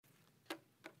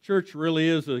Church really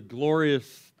is a glorious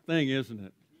thing, isn't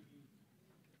it?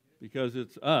 Because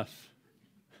it's us.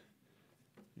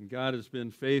 And God has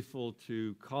been faithful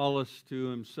to call us to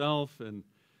Himself and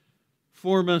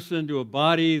form us into a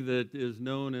body that is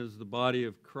known as the body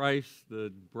of Christ,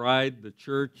 the bride, the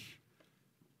church,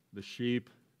 the sheep.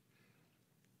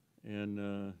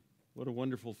 And what a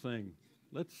wonderful thing.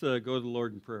 Let's go to the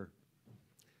Lord in prayer.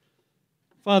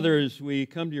 Father, as we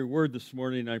come to your word this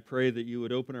morning, I pray that you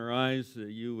would open our eyes,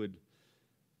 that you would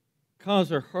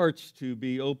cause our hearts to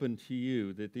be open to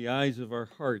you, that the eyes of our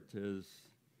heart, as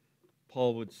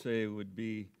Paul would say, would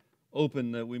be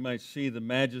open, that we might see the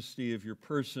majesty of your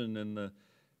person and the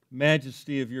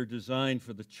majesty of your design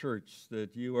for the church,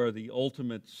 that you are the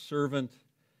ultimate servant,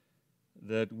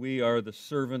 that we are the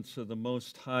servants of the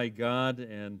Most High God,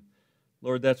 and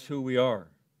Lord, that's who we are.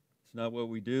 It's not what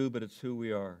we do, but it's who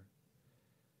we are.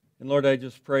 And Lord, I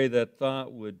just pray that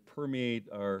thought would permeate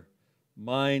our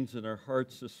minds and our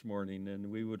hearts this morning,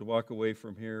 and we would walk away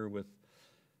from here with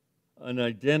an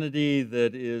identity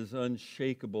that is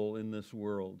unshakable in this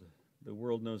world. The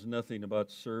world knows nothing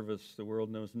about service. The world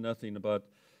knows nothing about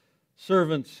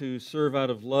servants who serve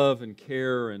out of love and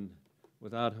care and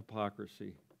without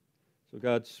hypocrisy. So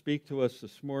God, speak to us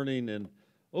this morning and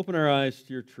open our eyes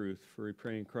to your truth, for we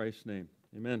pray in Christ's name.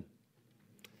 Amen.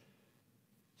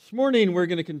 This morning we're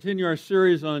going to continue our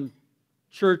series on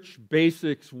Church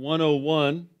Basics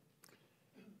 101.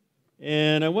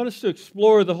 And I want us to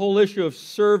explore the whole issue of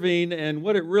serving and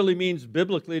what it really means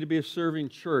biblically to be a serving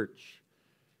church.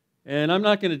 And I'm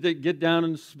not going to get down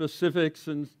in specifics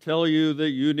and tell you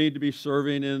that you need to be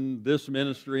serving in this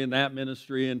ministry and that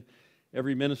ministry and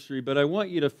every ministry, but I want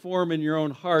you to form in your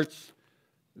own hearts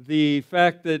the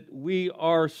fact that we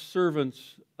are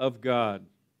servants of God.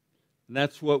 And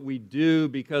that's what we do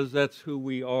because that's who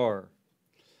we are.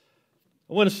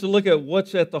 I want us to look at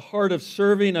what's at the heart of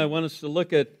serving. I want us to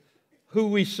look at who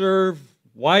we serve,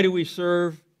 why do we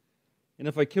serve, and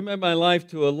if I commit my life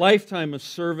to a lifetime of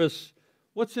service,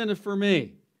 what's in it for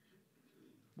me?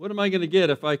 What am I going to get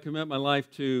if I commit my life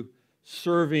to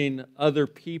serving other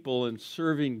people and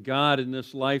serving God in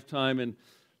this lifetime and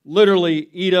literally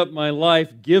eat up my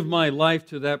life, give my life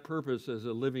to that purpose as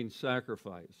a living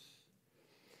sacrifice?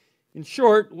 In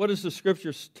short, what does the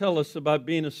Scriptures tell us about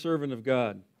being a servant of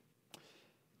God?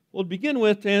 Well, to begin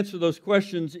with, to answer those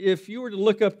questions, if you were to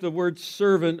look up the word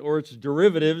servant or its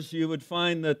derivatives, you would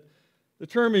find that the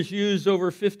term is used over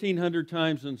 1,500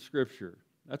 times in Scripture.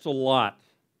 That's a lot.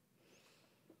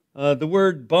 The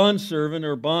word bondservant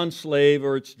or bondslave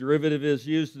or its derivative is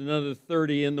used another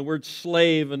 30, and the word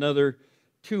slave another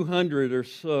 200 or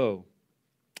so.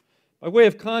 By way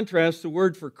of contrast, the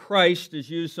word for Christ is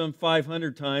used some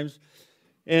 500 times,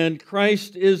 and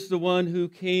Christ is the one who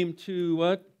came to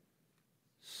what?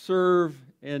 Serve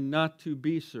and not to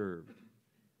be served.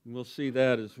 And we'll see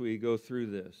that as we go through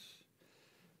this.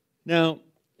 Now,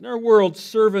 in our world,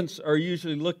 servants are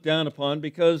usually looked down upon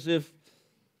because if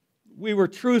we were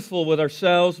truthful with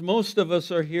ourselves, most of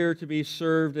us are here to be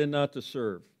served and not to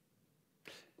serve.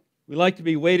 We like to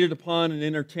be waited upon and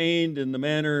entertained in the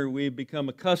manner we've become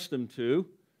accustomed to.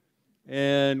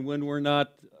 And when we're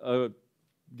not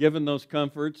given those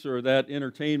comforts or that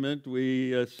entertainment,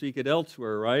 we seek it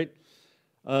elsewhere, right?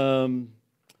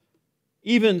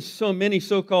 Even so many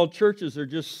so-called churches are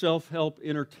just self-help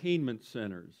entertainment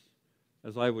centers,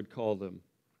 as I would call them.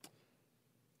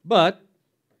 But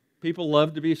people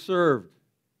love to be served.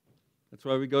 That's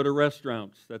why we go to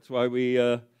restaurants. That's why we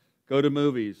go to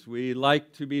movies. We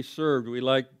like to be served. We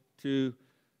like to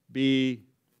be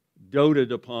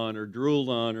doted upon or drooled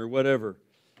on or whatever.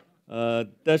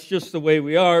 That's just the way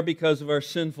we are because of our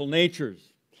sinful natures.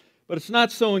 But it's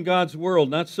not so in God's world,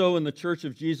 not so in the Church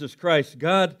of Jesus Christ.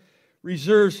 God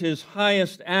reserves His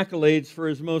highest accolades for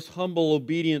His most humble,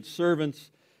 obedient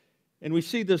servants. And we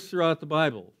see this throughout the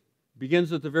Bible. It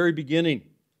begins at the very beginning.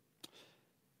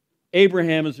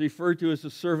 Abraham is referred to as the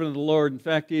servant of the Lord. In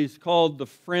fact, he's called the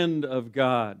friend of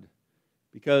God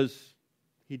because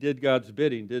he did God's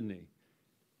bidding, didn't he?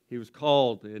 He was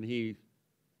called and he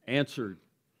answered.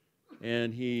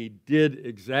 And he did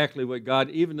exactly what God,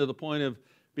 even to the point of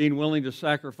being willing to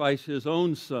sacrifice his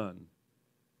own son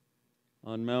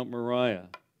on Mount Moriah.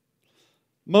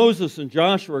 Moses and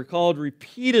Joshua are called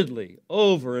repeatedly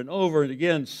over and over and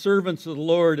again servants of the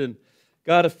Lord, and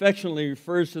God affectionately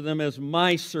refers to them as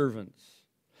my servants.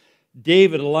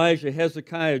 David, Elijah,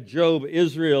 Hezekiah, Job,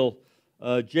 Israel,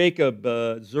 Jacob,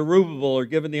 Zerubbabel are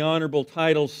given the honorable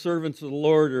titles servants of the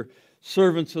Lord or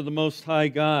servants of the Most High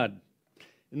God.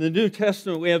 In the New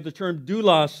Testament, we have the term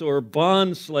doulos or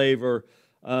bondslave or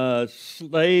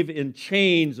slave in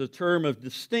chains, a term of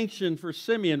distinction for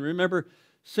Simeon. Remember,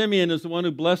 Simeon is the one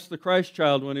who blessed the Christ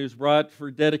child when he was brought for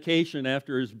dedication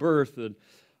after his birth. And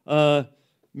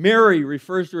Mary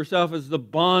refers to herself as the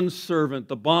bondservant,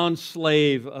 the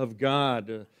bondslave of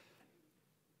God.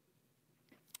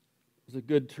 It's a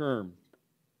good term.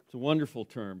 It's a wonderful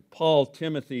term. Paul,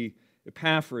 Timothy,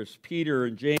 Epaphras, Peter,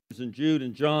 and James, and Jude,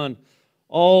 and John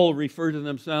all refer to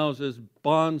themselves as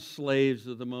bondslaves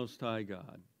of the Most High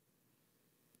God.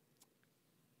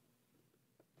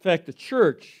 In fact, the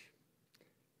church,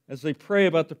 as they pray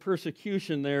about the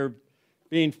persecution they're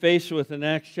being faced with in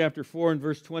Acts chapter 4 and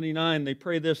verse 29, they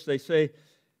pray this. They say,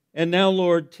 "And now,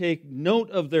 Lord, take note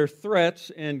of their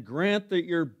threats and grant that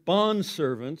your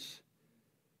bondservants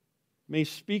may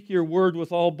speak your word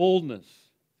with all boldness."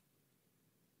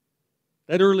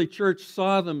 That early church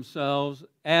saw themselves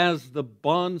as the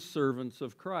bondservants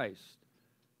of Christ.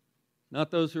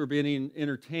 Not those who are being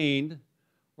entertained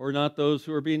or not those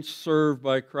who are being served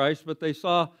by Christ, but they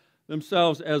saw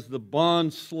themselves as the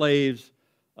bond slaves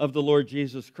of the Lord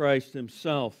Jesus Christ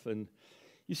himself. And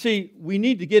you see, we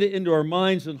need to get it into our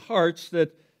minds and hearts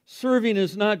that serving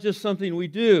is not just something we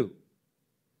do.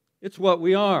 It's what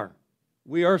we are.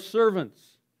 We are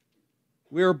servants.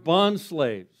 We are bond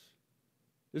slaves.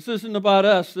 This isn't about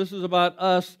us. This is about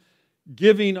us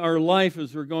giving our life,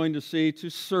 as we're going to see, to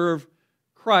serve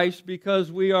Christ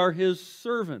because we are his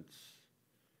servants.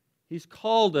 He's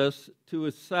called us to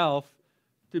himself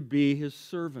to be his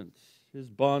servants, his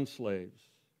bond slaves.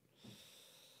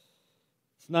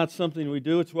 It's not something we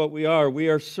do, it's what we are. We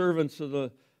are servants of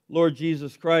the Lord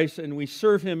Jesus Christ, and we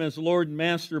serve him as Lord and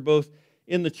Master both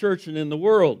in the church and in the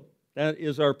world. That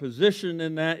is our position,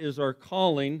 and that is our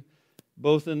calling,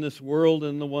 both in this world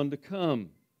and the one to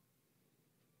come.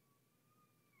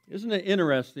 Isn't it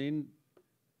interesting?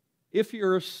 If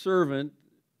you're a servant,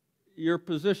 your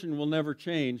position will never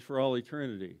change for all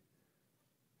eternity.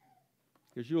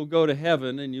 Because you will go to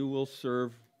heaven and you will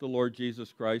serve the Lord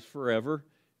Jesus Christ forever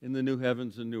in the new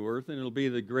heavens and new earth, and it'll be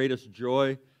the greatest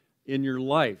joy in your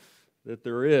life that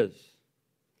there is.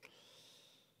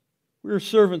 We're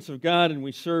servants of God and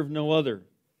we serve no other.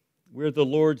 We're the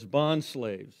Lord's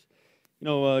bondslaves. You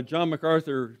know, John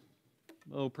MacArthur,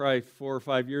 probably 4 or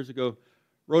 5 years ago,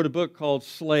 wrote a book called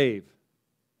Slave.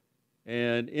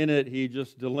 And in it, he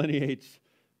just delineates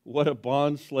what a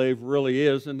bondslave really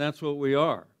is, and that's what we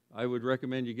are. I would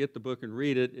recommend you get the book and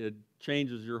read it. It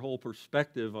changes your whole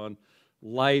perspective on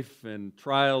life and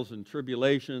trials and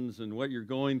tribulations and what you're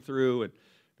going through, and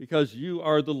because you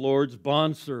are the Lord's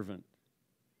bondservant.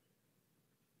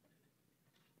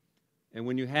 And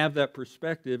when you have that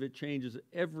perspective, it changes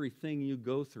everything you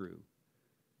go through,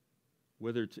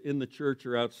 whether it's in the church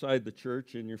or outside the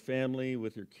church, in your family,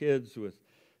 with your kids, with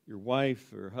your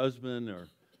wife or husband, or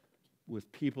with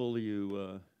people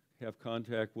you have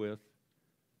contact with.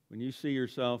 When you see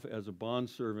yourself as a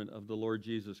bondservant of the Lord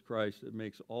Jesus Christ, it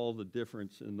makes all the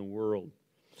difference in the world.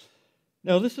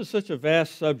 Now, this is such a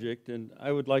vast subject, and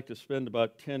I would like to spend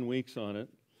about 10 weeks on it.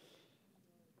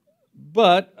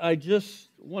 But I just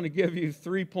want to give you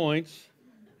 3 points.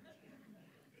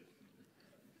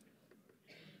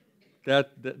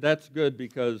 That's good,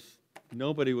 because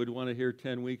nobody would want to hear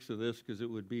 10 weeks of this, because it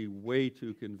would be way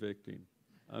too convicting.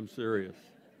 I'm serious.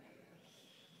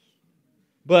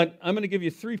 But I'm going to give you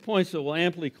 3 points that will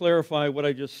amply clarify what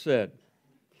I just said.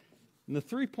 And the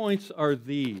 3 points are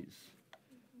these.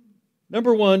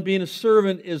 Number 1, being a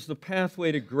servant is the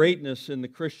pathway to greatness in the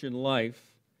Christian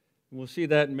life. And we'll see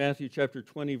that in Matthew chapter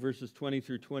 20, verses 20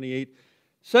 through 28.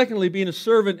 Secondly, being a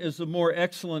servant is the more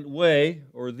excellent way,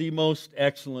 or the most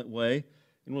excellent way.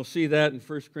 And we'll see that in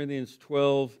 1 Corinthians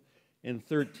 12 and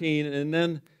 13. And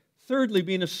then thirdly,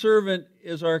 being a servant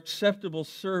is our acceptable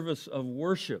service of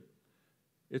worship.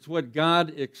 It's what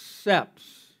God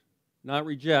accepts, not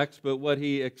rejects, but what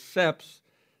he accepts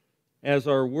as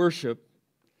our worship.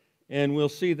 And we'll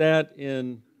see that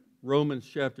in Romans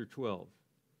chapter 12.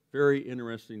 Very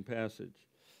interesting passage.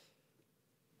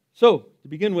 So, to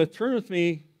begin with, turn with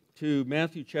me to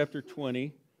Matthew chapter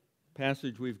 20,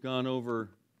 passage we've gone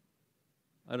over,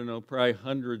 probably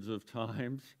hundreds of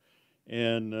times.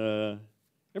 And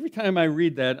every time I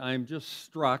read that, I'm just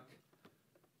struck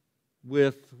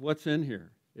with what's in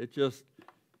here.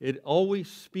 It always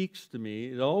speaks to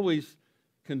me, it always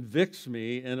convicts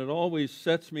me, and it always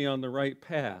sets me on the right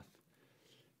path.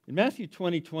 In Matthew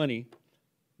 20:20,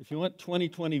 if you want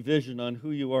 20/20 vision on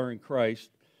who you are in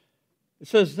Christ, it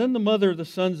says, "Then the mother of the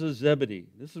sons of Zebedee,"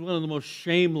 this is one of the most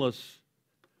shameless,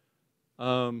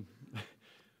 I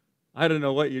don't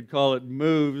know what you'd call it,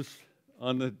 moves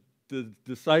on the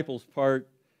disciples' part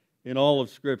in all of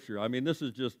Scripture. I mean, this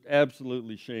is just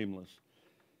absolutely shameless.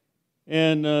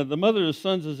 And the mother of the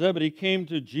sons of Zebedee came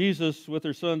to Jesus with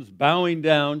her sons bowing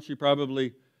down. She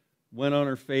probably went on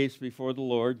her face before the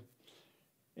Lord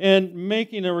and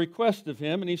making a request of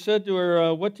him. And he said to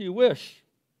her, what do you wish?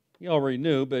 He already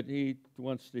knew, but he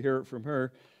wants to hear it from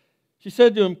her. She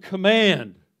said to him,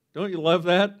 command. Don't you love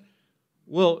that?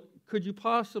 Well, could you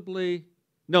possibly...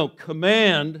 No,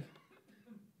 command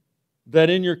that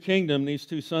in your kingdom these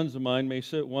two sons of mine may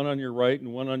sit one on your right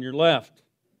and one on your left.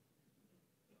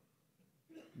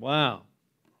 Wow.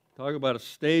 Talk about a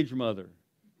stage mother,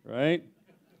 right?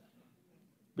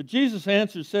 But Jesus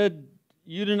answered, said,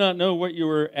 you do not know what you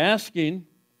were asking.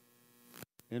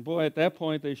 And boy, at that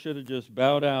point, they should have just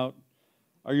bowed out.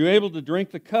 Are you able to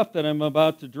drink the cup that I'm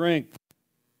about to drink?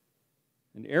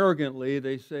 And arrogantly,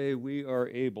 they say, we are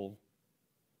able.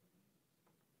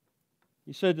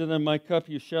 He said to them, my cup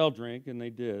you shall drink, and they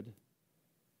did.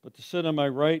 But to sit on my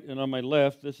right and on my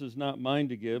left, this is not mine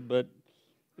to give, but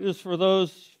it is for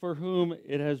those for whom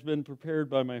it has been prepared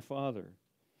by my Father.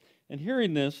 And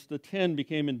hearing this, the 10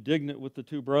 became indignant with the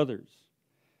two brothers.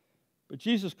 But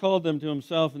Jesus called them to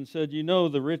himself and said, you know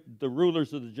the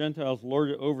rulers of the Gentiles lord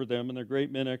it over them, and their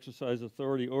great men exercise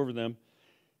authority over them.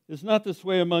 It's not this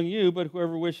way among you, but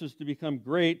whoever wishes to become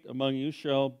great among you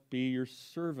shall be your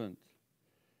servant.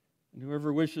 And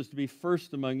whoever wishes to be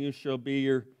first among you shall be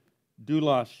your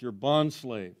doulos, your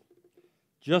bondslave.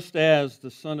 Just as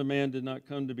the Son of Man did not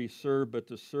come to be served, but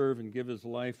to serve and give his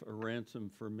life a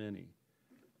ransom for many.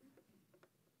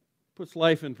 Puts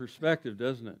life in perspective,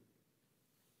 doesn't it?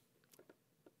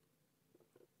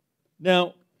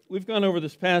 Now, we've gone over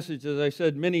this passage, as I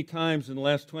said, many times in the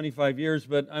last 25 years,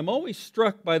 but I'm always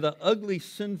struck by the ugly,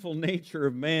 sinful nature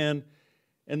of man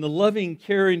and the loving,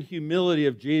 caring humility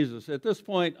of Jesus. At this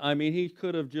point, I mean, he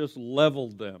could have just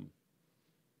leveled them.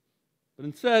 But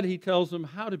instead, he tells them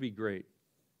how to be great.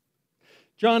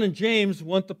 John and James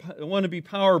want to be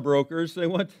power brokers. They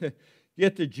want to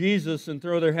get to Jesus and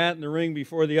throw their hat in the ring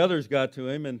before the others got to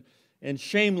him, and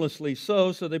shamelessly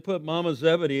so. So they put Mama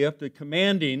Zebedee up to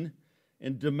commanding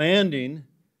and demanding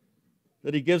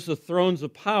that he gives the thrones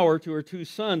of power to her two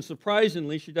sons.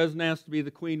 Surprisingly, she doesn't ask to be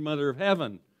the Queen Mother of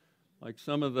Heaven, like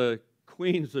some of the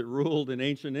queens that ruled in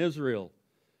ancient Israel.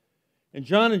 And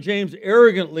John and James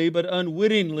arrogantly but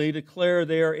unwittingly declare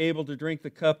they are able to drink the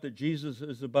cup that Jesus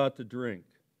is about to drink.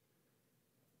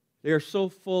 They are so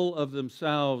full of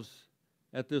themselves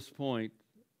at this point,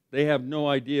 they have no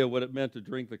idea what it meant to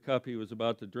drink the cup he was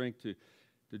about to drink, to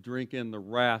drink in the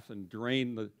wrath and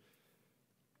drain the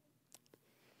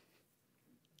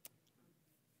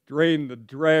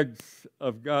dregs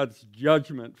of God's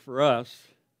judgment for us.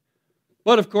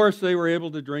 But of course, they were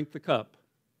able to drink the cup.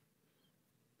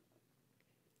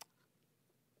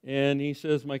 And he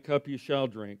says, my cup you shall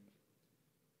drink.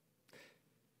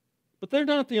 But they're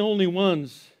not the only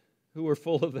ones who were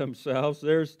full of themselves.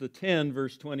 There's the 10,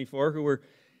 verse 24, who were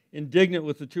indignant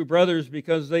with the two brothers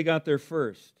because they got there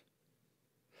first.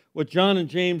 What John and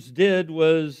James did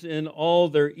was in all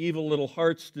their evil little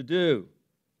hearts to do.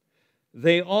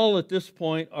 They all at this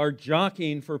point are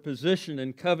jockeying for position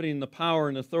and coveting the power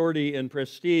and authority and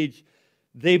prestige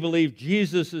they believe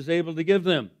Jesus is able to give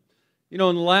them. You know,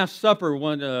 in the Last Supper,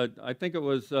 when I think it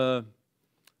was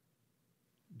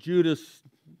Judas,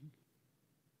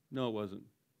 no it wasn't.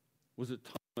 Was it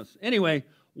Thomas? Anyway,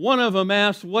 one of them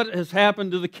asked, what has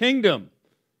happened to the kingdom?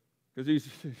 Because he's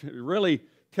really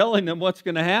telling them what's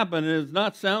going to happen, and it's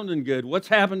not sounding good. What's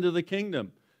happened to the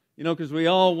kingdom? You know, because we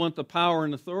all want the power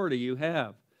and authority you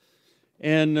have.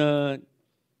 And,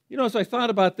 you know, as I thought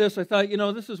about this, I thought, you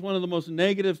know, this is one of the most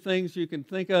negative things you can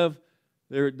think of.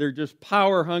 They're just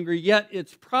power hungry, yet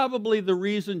it's probably the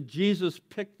reason Jesus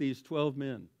picked these 12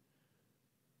 men.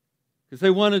 Because they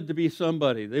wanted to be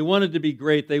somebody. They wanted to be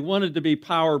great. They wanted to be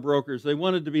power brokers. They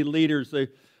wanted to be leaders. They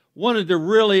wanted to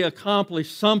really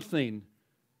accomplish something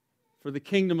for the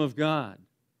kingdom of God.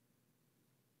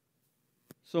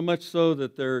 So much so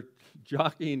that they're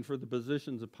jockeying for the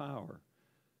positions of power.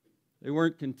 They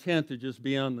weren't content to just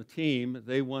be on the team.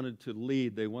 They wanted to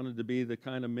lead. They wanted to be the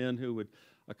kind of men who would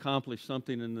accomplish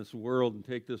something in this world and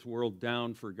take this world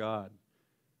down for God.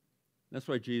 That's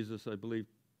why Jesus, I believe,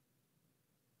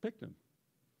 picked them.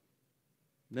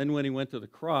 Then when he went to the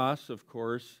cross, of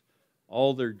course,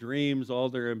 all their dreams, all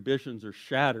their ambitions are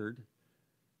shattered,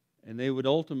 and they would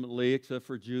ultimately, except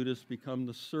for Judas, become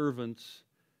the servants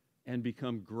and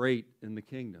become great in the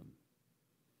kingdom.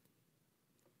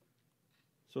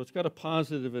 So it's got a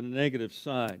positive and a negative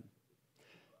side.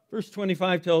 Verse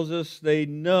 25 tells us they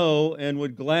know and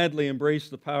would gladly embrace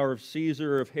the power of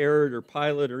Caesar, of Herod, or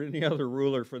Pilate, or any other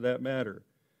ruler for that matter.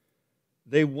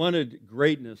 They wanted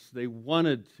greatness. They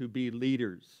wanted to be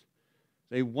leaders.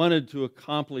 They wanted to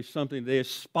accomplish something. They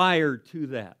aspired to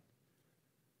that.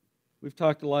 We've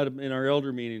talked a lot in our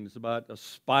elder meetings about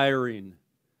aspiring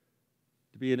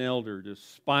to be an elder, to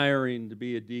aspiring to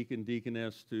be a deacon,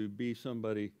 deaconess, to be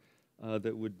somebody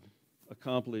that would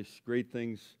accomplish great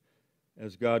things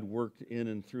as God worked in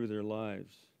and through their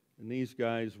lives. And these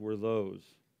guys were those.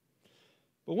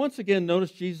 But once again,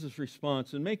 notice Jesus'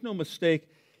 response. And make no mistake,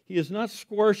 he is not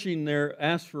squashing their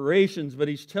aspirations, but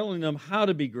he's telling them how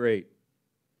to be great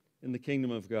in the kingdom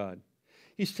of God.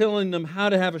 He's telling them how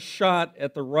to have a shot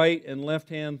at the right and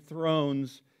left-hand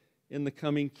thrones in the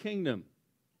coming kingdom.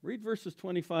 Read verses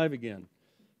 25 again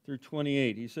through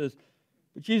 28. He says,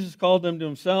 but Jesus called them to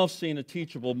himself, seeing a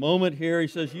teachable moment here. He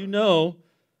says, you know,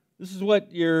 this is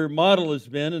what your model has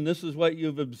been, and this is what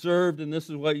you've observed, and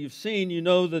this is what you've seen. You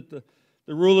know that the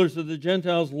rulers of the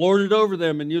Gentiles lord it over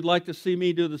them, and you'd like to see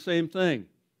me do the same thing.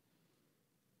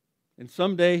 And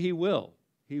someday he will.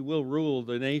 He will rule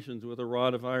the nations with a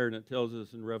rod of iron, it tells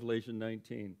us in Revelation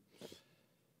 19.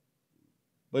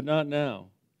 But not now.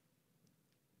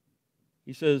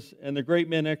 He says, and the great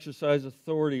men exercise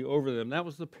authority over them. That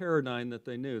was the paradigm that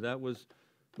they knew. That was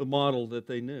the model that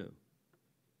they knew.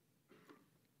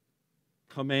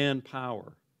 Command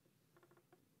power.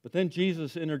 But then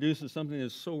Jesus introduces something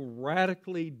that's so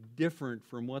radically different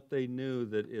from what they knew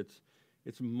that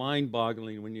it's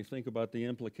mind-boggling when you think about the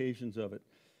implications of it.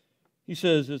 He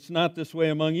says, it's not this way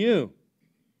among you.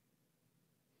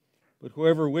 But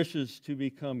whoever wishes to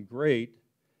become great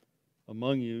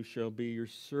among you shall be your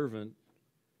servant.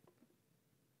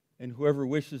 And whoever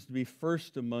wishes to be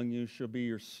first among you shall be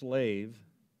your slave.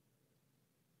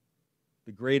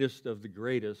 The greatest of the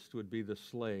greatest would be the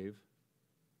slave.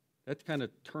 That kind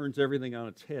of turns everything on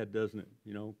its head, doesn't it?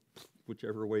 You know,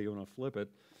 whichever way you want to flip it.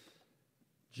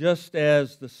 Just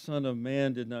as the Son of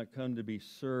Man did not come to be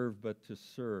served, but to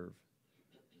serve,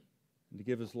 and to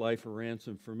give his life a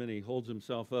ransom for many. He holds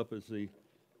himself up as the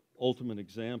ultimate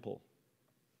example.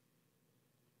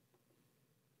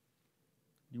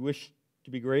 You wish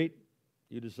to be great?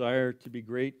 You desire to be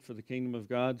great for the kingdom of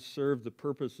God? Serve the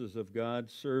purposes of God.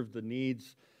 Serve the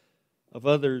needs of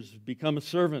others. Become a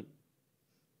servant.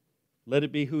 Let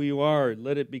it be who you are.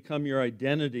 Let it become your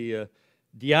identity.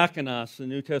 Diakonos, the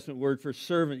New Testament word for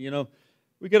servant. You know,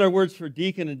 we get our words for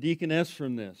deacon and deaconess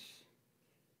from this.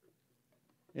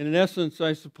 And in essence,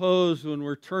 I suppose when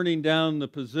we're turning down the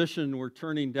position, we're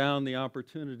turning down the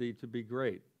opportunity to be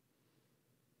great,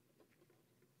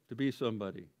 to be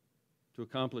somebody, to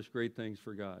accomplish great things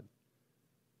for God.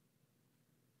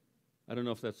 I don't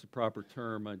know if that's the proper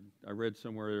term. I read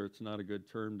somewhere it's not a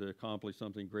good term to accomplish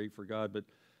something great for God, but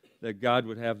that God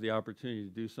would have the opportunity to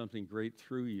do something great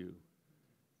through you.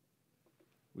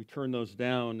 We turn those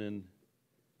down and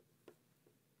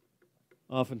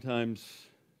oftentimes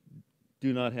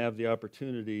do not have the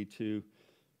opportunity to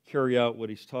carry out what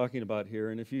he's talking about here.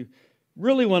 And if you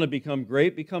really want to become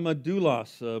great, become a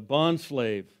doulos, a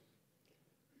bondslave,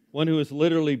 one who is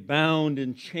literally bound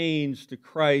in chains to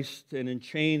Christ and in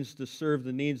chains to serve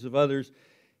the needs of others.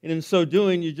 And in so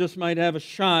doing, you just might have a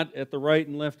shot at the right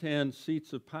and left-hand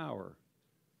seats of power.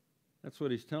 That's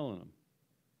what he's telling them.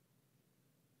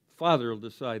 Father will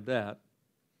decide that.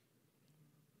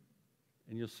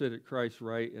 And you'll sit at Christ's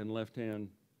right and left hand.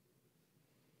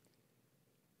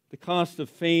 The cost of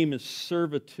fame is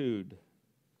servitude,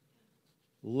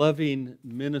 loving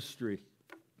ministry.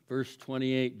 Verse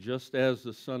 28, just as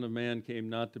the Son of Man came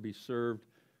not to be served,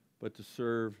 but to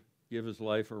serve, give his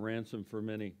life a ransom for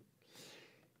many.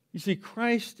 You see,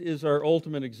 Christ is our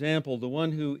ultimate example. The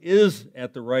one who is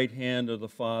at the right hand of the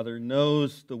Father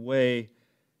knows the way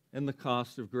and the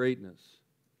cost of greatness.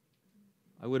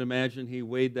 I would imagine he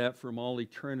weighed that from all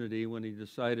eternity when he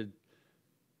decided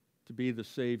to be the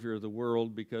Savior of the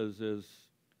world, because as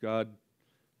God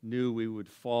knew we would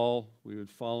fall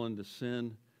into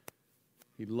sin.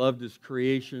 He loved his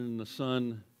creation, and the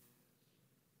Son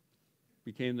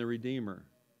became the Redeemer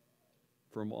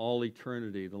from all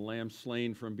eternity, the Lamb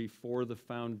slain from before the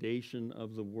foundation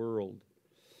of the world.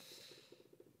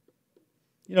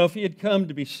 You know, if he had come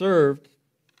to be served,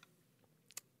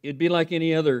 it'd be like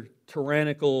any other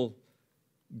tyrannical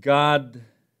god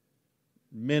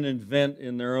men invent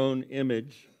in their own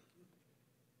image.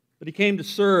 But he came to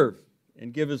serve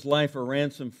and give his life a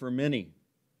ransom for many.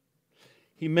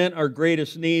 He met our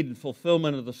greatest need in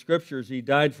fulfillment of the Scriptures. He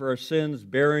died for our sins,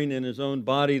 bearing in his own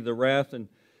body the wrath and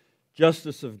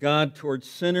justice of God towards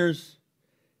sinners.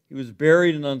 He was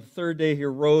buried, and on the third day he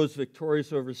arose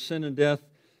victorious over sin and death.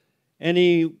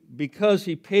 And because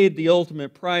he paid the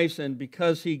ultimate price, and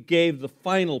because he gave the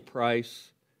final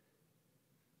price,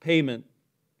 payment,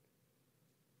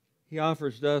 He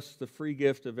offers us the free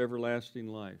gift of everlasting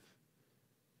life.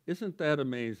 Isn't that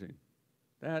amazing?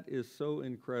 That is so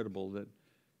incredible that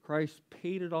Christ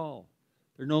paid it all.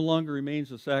 There no longer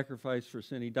remains a sacrifice for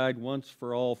sin. He died once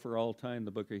for all time,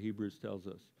 the book of Hebrews tells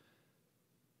us.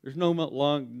 There's no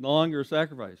longer a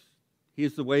sacrifice. He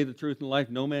is the way, the truth, and the life.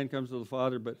 No man comes to the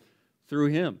Father but through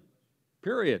Him.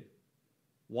 Period.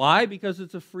 Why? Because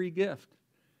it's a free gift.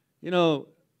 You know,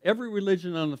 every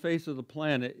religion on the face of the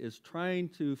planet is trying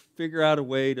to figure out a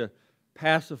way to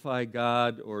pacify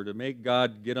God or to make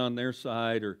God get on their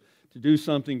side or to do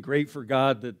something great for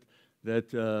God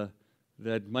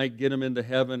that might get them into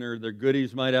heaven, or their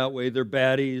goodies might outweigh their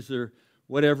baddies, or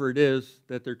whatever it is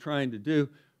that they're trying to do,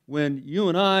 when you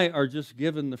and I are just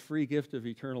given the free gift of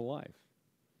eternal life.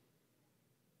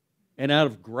 And out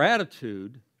of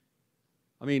gratitude,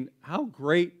 I mean, how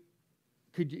great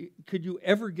could you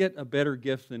ever get a better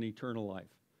gift than eternal life?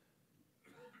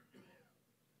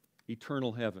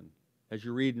 Eternal heaven, as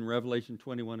you read in Revelation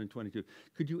 21 and 22.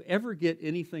 Could you ever get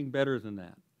anything better than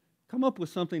that? Come up with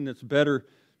something that's better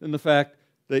than the fact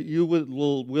that you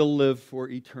will live for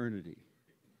eternity.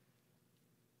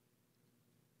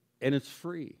 And it's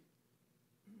free.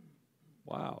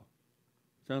 Wow.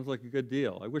 Sounds like a good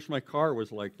deal. I wish my car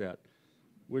was like that.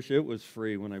 Wish it was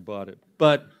free when I bought it.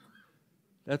 But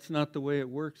that's not the way it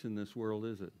works in this world,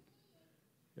 is it?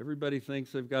 Everybody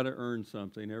thinks they've got to earn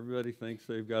something. Everybody thinks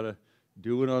they've got to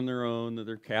do it on their own, that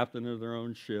they're captain of their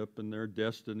own ship and their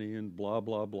destiny and blah,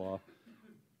 blah, blah.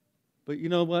 But you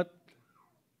know what?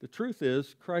 The truth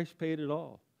is, Christ paid it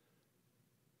all.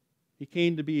 He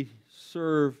came to be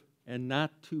served and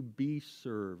not to be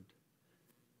served,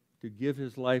 to give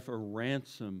His life a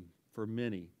ransom for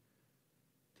many,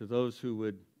 to those who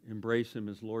would embrace Him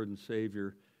as Lord and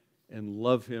Savior and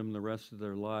love Him the rest of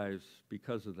their lives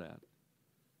because of that.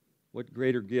 What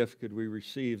greater gift could we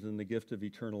receive than the gift of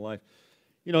eternal life?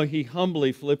 You know, He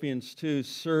humbly, Philippians 2,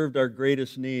 served our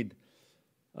greatest need.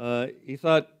 He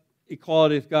thought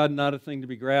equality with God not a thing to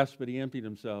be grasped, but He emptied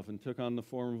Himself and took on the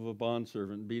form of a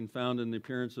bondservant. Being found in the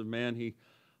appearance of man, He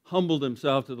humbled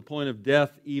Himself to the point of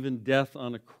death, even death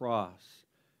on a cross.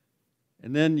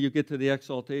 And then you get to the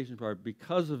exaltation part.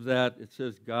 Because of that, it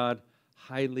says God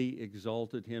highly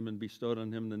exalted Him and bestowed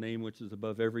on Him the name which is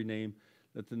above every name,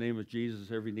 that the name of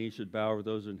Jesus every knee should bow, over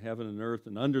those in heaven and earth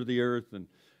and under the earth,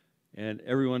 and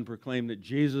everyone proclaim that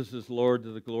Jesus is Lord,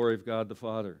 to the glory of God the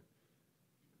Father.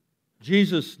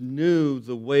 Jesus knew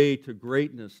the way to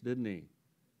greatness, didn't He?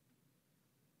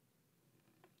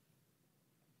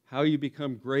 How you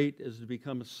become great is to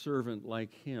become a servant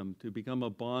like Him, to become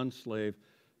a bondslave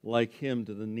like Him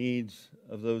to the needs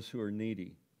of those who are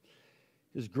needy.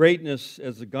 His greatness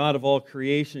as the God of all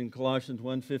creation, Colossians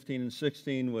 1:15 and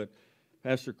 16, what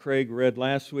Pastor Craig read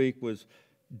last week, was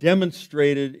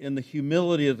demonstrated in the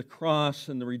humility of the cross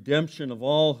and the redemption of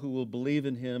all who will believe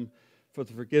in Him for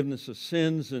the forgiveness of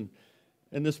sins. And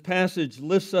this passage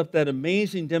lifts up that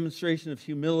amazing demonstration of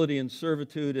humility and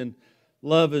servitude and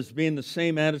love as being the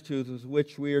same attitude with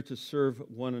which we are to serve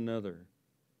one another.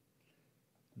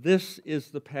 This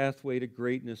is the pathway to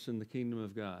greatness in the kingdom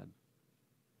of God.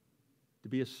 To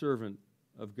be a servant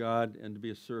of God and to be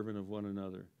a servant of one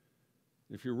another.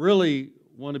 If you really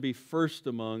want to be first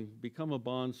among, become a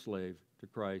bondslave to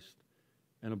Christ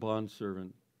and a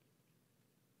bondservant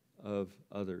of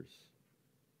others.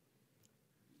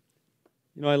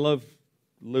 You know, I love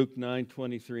Luke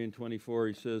 9:23 and 24.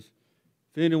 He says,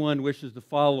 if anyone wishes to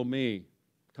follow me,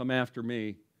 come after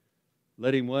me,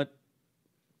 let him what?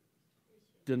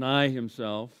 Deny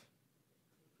himself.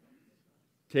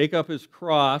 Take up his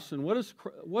cross. And what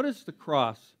is the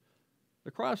cross?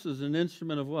 The cross is an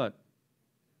instrument of what?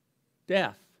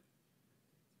 Death.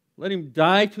 Let him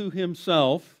die to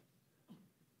himself.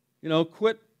 You know,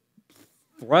 quit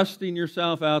thrusting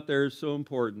yourself out there is so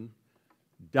important.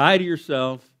 Die to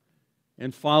yourself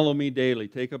and follow me daily.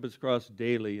 Take up his cross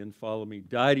daily and follow me.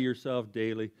 Die to yourself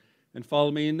daily and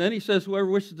follow me. And then he says, whoever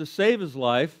wishes to save his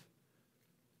life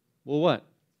will what?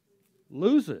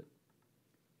 Lose it.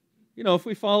 You know, if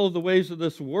we follow the ways of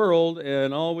this world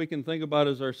and all we can think about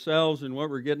is ourselves and what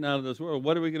we're getting out of this world,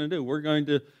 what are we going to do? We're going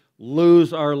to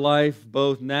lose our life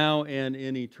both now and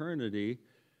in eternity.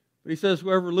 But he says,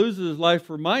 whoever loses his life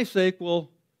for my sake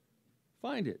will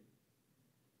find it.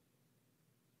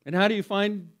 And how do you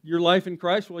find your life in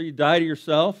Christ? Well, you die to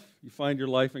yourself, you find your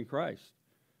life in Christ.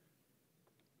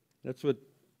 That's what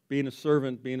being a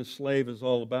servant, being a slave is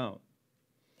all about.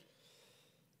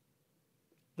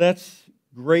 That's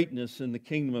greatness in the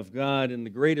kingdom of God, and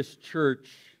the greatest church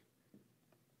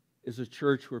is a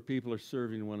church where people are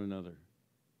serving one another,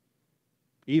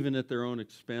 even at their own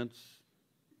expense,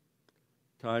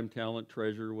 time, talent,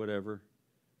 treasure, whatever,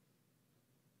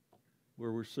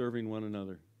 where we're serving one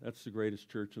another. That's the greatest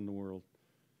church in the world.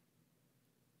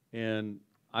 And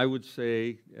I would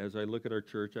say, as I look at our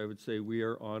church, I would say we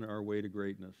are on our way to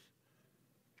greatness.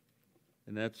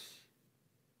 And that's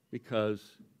because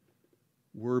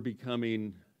we're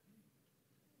going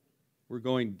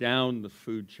down the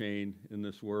food chain in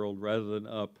this world rather than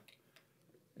up.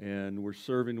 And we're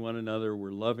serving one another,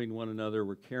 we're loving one another,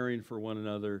 we're caring for one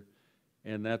another,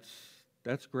 and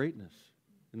that's greatness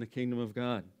in the kingdom of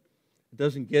God. It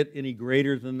doesn't get any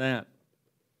greater than that.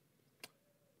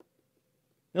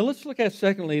 Now let's look at,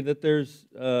 secondly, that there's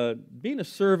being a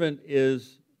servant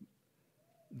is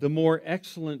the more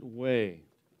excellent way.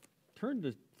 Turn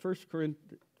to 1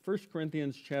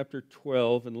 Corinthians chapter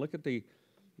 12 and look at the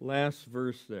last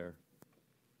verse there.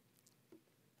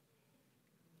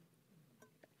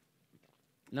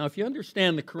 Now, if you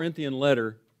understand the Corinthian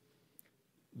letter,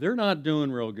 they're not doing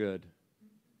real good.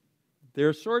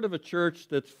 They're sort of a church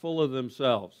that's full of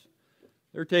themselves.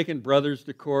 They're taking brothers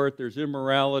to court. There's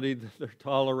immorality that they're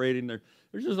tolerating.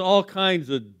 There's just all kinds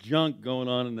of junk going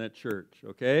on in that church,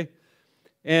 okay?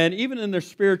 And even in their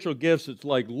spiritual gifts, it's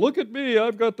like, look at me,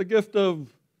 I've got the gift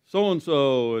of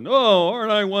so-and-so, and oh,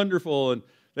 aren't I wonderful? And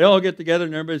they all get together,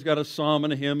 and everybody's got a psalm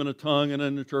and a hymn and a tongue and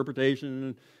an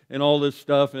interpretation and all this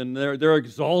stuff, and they're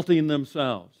exalting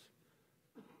themselves.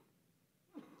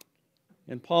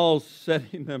 And Paul's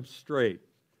setting them straight.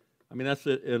 I mean, that's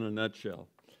it in a nutshell.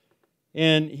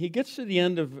 And he gets to the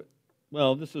end of,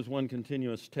 well, this is one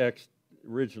continuous text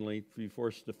originally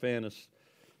before Stephanus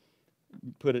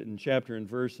put it in chapter and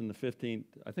verse in the 15th,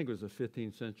 I think it was the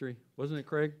 15th century. Wasn't it,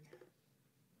 Craig?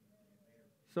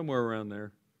 Somewhere around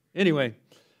there. Anyway,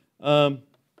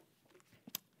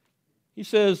 he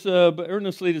says, but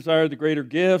earnestly desire the greater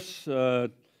gifts.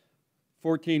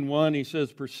 14:1, he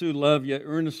says, pursue love, yet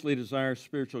earnestly desire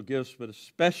spiritual gifts, but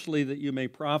especially that you may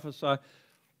prophesy.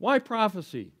 Why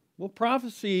prophecy? Well,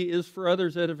 prophecy is for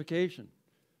others' edification.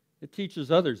 It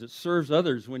teaches others. It serves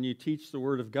others when you teach the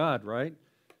Word of God, right?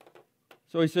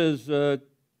 So he says,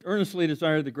 earnestly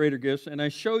desire the greater gifts, and I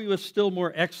show you a still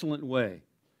more excellent way.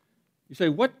 You say,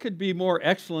 what could be more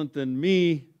excellent than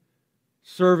me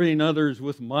serving others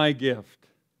with my gift?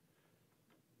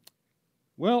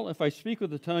 Well, if I speak with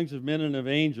the tongues of men and of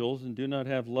angels and do not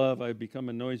have love, I become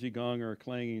a noisy gong or a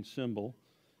clanging cymbal.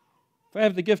 If I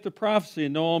have the gift of prophecy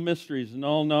and know all mysteries and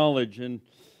all knowledge, and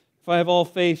if I have all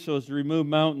faith so as to remove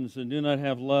mountains and do not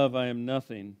have love, I am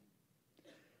nothing.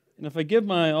 And if I give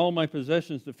all my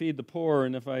possessions to feed the poor,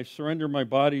 and if I surrender my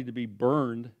body to be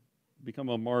burned, become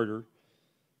a martyr,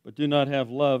 but do not have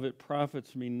love, it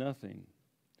profits me nothing.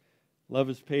 Love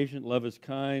is patient, love is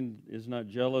kind, is not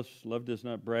jealous, love does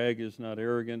not brag, is not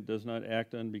arrogant, does not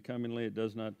act unbecomingly, it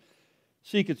does not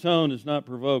seek its own, is not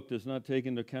provoked, does not take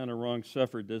into account a wrong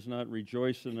suffered, does not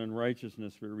rejoice in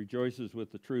unrighteousness, but rejoices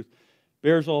with the truth,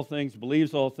 bears all things,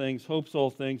 believes all things, hopes all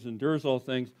things, endures all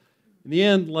things. In the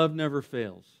end, love never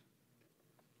fails.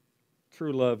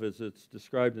 True love, as it's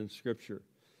described in Scripture,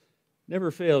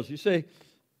 never fails. You say,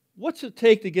 what's it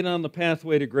take to get on the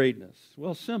pathway to greatness?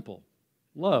 Well, simple.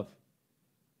 Love.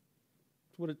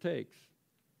 That's what it takes.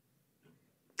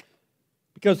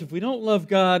 Because if we don't love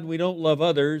God, we don't love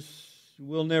others,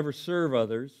 we'll never serve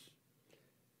others.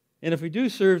 And if we do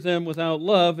serve them without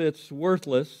love, it's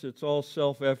worthless. It's all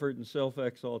self-effort and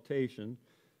self-exaltation.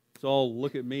 It's all,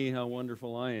 look at me, how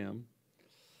wonderful I am.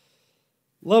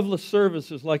 Loveless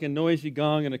service is like a noisy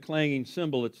gong and a clanging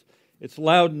cymbal. It's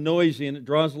loud and noisy, and it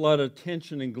draws a lot of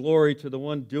attention and glory to the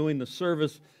one doing the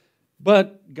service.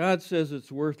 But God says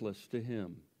it's worthless to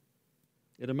him.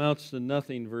 It amounts to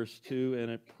nothing, verse 2,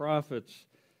 and it profits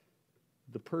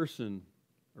the person,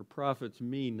 or profits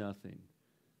me nothing.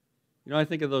 You know, I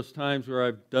think of those times where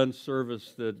I've done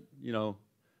service that, you know,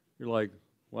 you're like,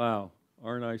 wow,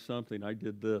 aren't I something? I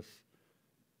did this.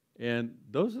 And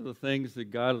those are the things that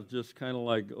God will just kind of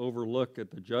like overlook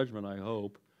at the judgment, I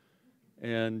hope,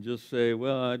 and just say,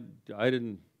 well, I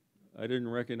didn't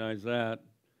recognize that.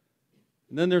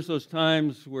 And then there's those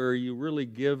times where you really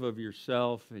give of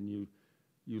yourself and you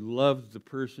love the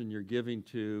person you're giving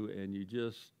to, and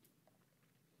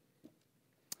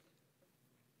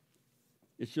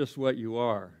it's just what you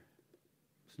are.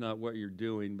 It's not what you're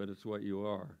doing, but it's what you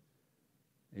are.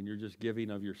 And you're just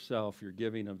giving of yourself. You're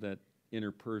giving of that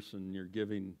inner person. You're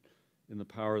giving in the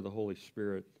power of the Holy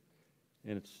Spirit.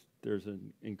 And there's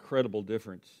an incredible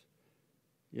difference.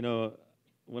 You know,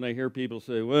 when I hear people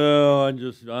say, well,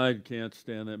 I can't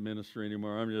stand that ministry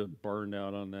anymore. I'm just burned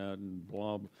out on that and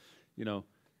blah, blah. You know,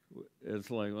 it's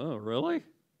like, oh, really?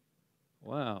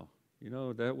 Wow. You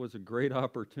know, that was a great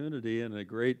opportunity and a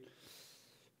great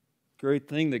great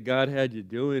thing that God had you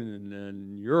doing,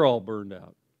 and you're all burned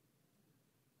out.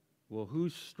 Well,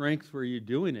 whose strength were you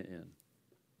doing it in?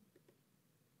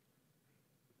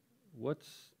 What's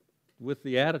with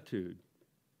the attitude,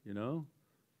 you know?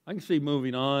 I can see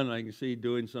moving on, I can see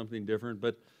doing something different,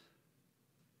 but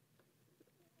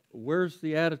where's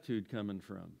the attitude coming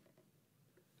from?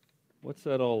 What's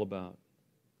that all about?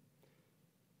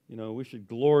 You know, we should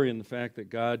glory in the fact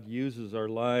that God uses our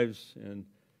lives,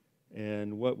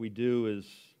 and what we do is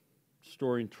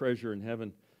storing treasure in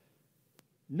heaven.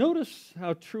 Notice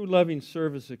how true loving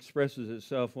service expresses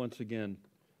itself once again.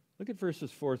 Look at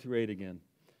verses 4 through 8 again.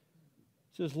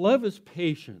 It says, love is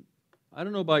patient. I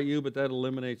don't know about you, but that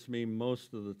eliminates me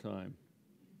most of the time.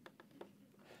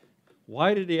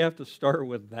 Why did he have to start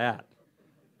with that?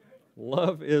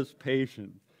 Love is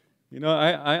patient. You know,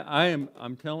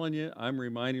 I'm telling you, I'm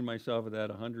reminding myself of that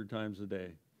 100 times a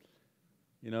day.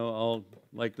 You know,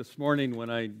 like this morning when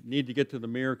I need to get to the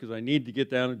mirror because I need to get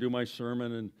down and do my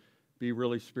sermon and be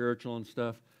really spiritual and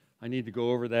stuff, I need to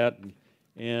go over that.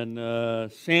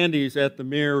 And Sandy's at the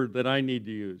mirror that I need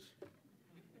to use.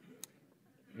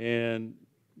 And,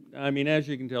 I mean, as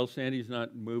you can tell, Sandy's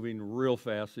not moving real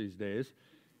fast these days.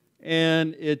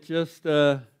 And it just,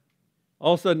 all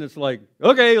of a sudden it's like,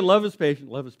 okay, love is patient,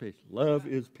 love is patient, love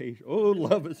is patient. Oh,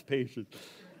 love is patient.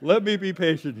 Let me be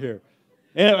patient here.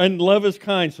 And love is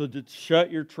kind, so just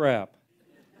shut your trap.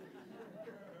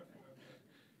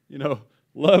 You know,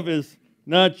 love is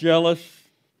not jealous.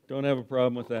 Don't have a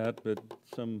problem with that, but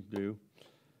some do.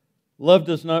 Love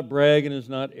does not brag and is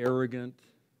not arrogant.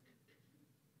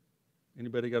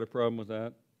 Anybody got a problem with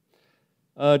that?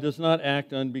 Does not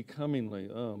act unbecomingly.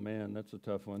 Oh, man, that's a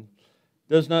tough one.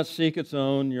 Does not seek its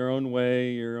own, your own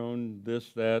way, your own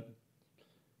this, that.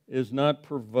 Is not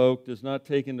provoked, does not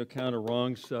take into account a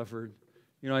wrong suffered.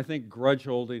 You know, I think grudge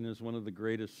holding is one of the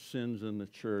greatest sins in the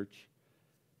church.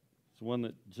 It's one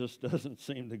that just doesn't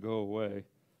seem to go away.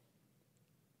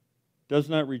 Does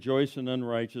not rejoice in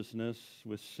unrighteousness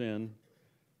with sin,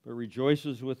 but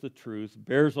rejoices with the truth,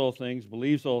 bears all things,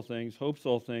 believes all things, hopes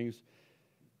all things,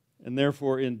 and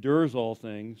therefore endures all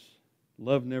things.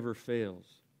 Love never fails.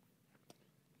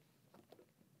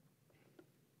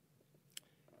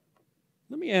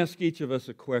 Let me ask each of us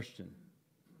a question.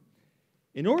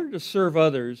 In order to serve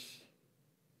others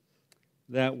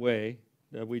that way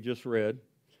that we just read,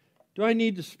 do I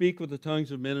need to speak with the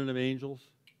tongues of men and of angels?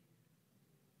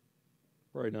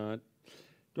 Probably not.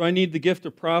 Do I need the gift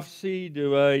of prophecy?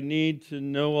 Do I need to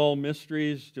know all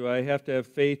mysteries? Do I have to have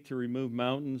faith to remove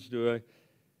mountains? Do I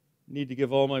need to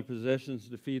give all my possessions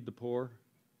to feed the poor?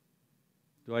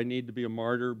 Do I need to be a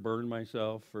martyr, burn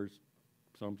myself for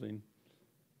something?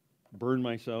 Burn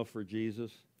myself for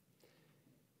Jesus?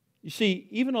 You see,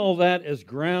 even all that, as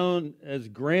grand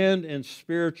and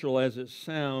spiritual as it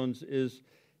sounds, is,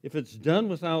 if it's done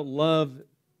without love,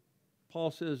 Paul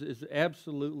says, is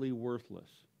absolutely worthless.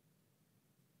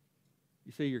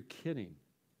 You say, you're kidding.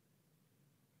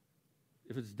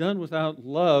 If it's done without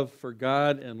love for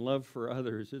God and love for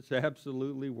others, it's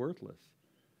absolutely worthless.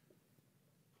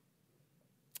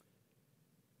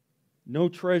 No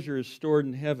treasure is stored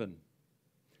in heaven.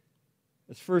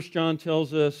 As 1 John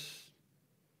tells us,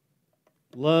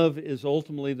 love is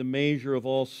ultimately the measure of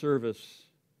all service.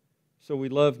 So we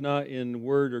love not in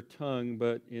word or tongue,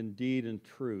 but in deed and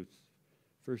truth.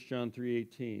 1 John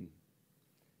 3:18.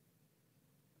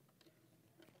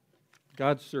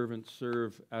 God's servants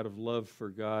serve out of love for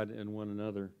God and one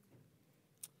another.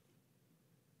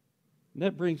 And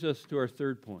that brings us to our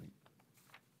third point.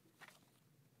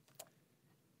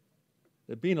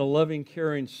 That being a loving,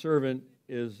 caring servant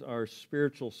is our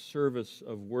spiritual service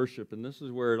of worship. And this is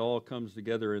where it all comes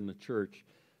together in the church.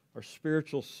 Our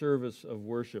spiritual service of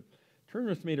worship. Turn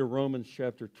with me to Romans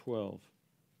chapter 12.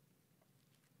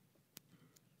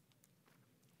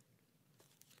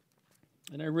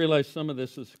 And I realize some of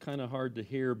this is kind of hard to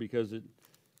hear because it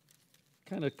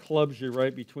kind of clubs you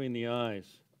right between the eyes.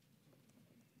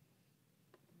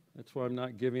 That's why I'm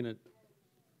not giving it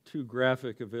too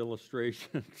graphic of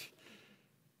illustrations.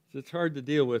 It's hard to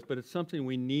deal with, but it's something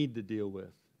we need to deal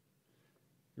with.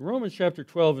 In Romans chapter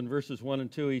 12 and verses 1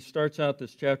 and 2, he starts out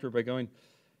this chapter by going,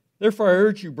 "Therefore I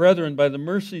urge you, brethren, by the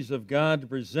mercies of God, to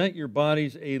present your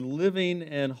bodies a living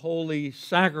and holy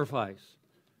sacrifice."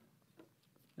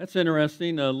 That's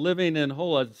interesting. A living and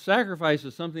holy. A sacrifice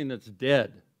is something that's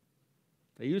dead.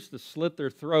 They used to slit their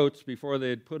throats before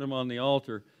they'd put them on the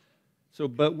altar.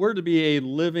 But we're to be a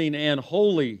living and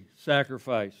holy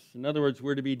sacrifice. In other words,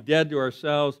 we're to be dead to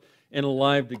ourselves and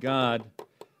alive to God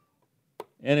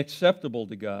and acceptable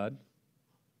to God,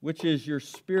 which is your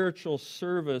spiritual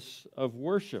service of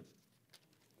worship.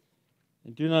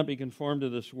 And do not be conformed to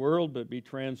this world, but be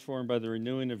transformed by the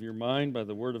renewing of your mind, by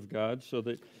the Word of God, so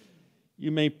that you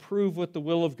may prove what the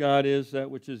will of God is, that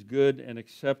which is good and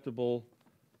acceptable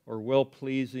or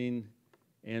well-pleasing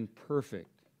and perfect.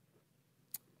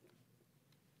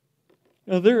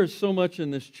 Now, there is so much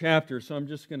in this chapter, so I'm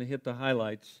just going to hit the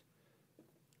highlights.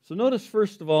 So notice,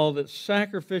 first of all, that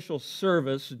sacrificial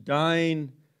service,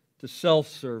 dying to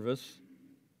self-service,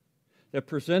 that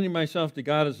presenting myself to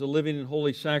God as a living and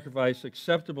holy sacrifice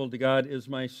acceptable to God is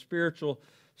my spiritual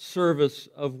service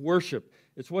of worship.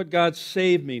 It's what God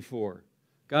saved me for.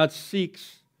 God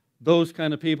seeks those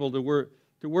kind of people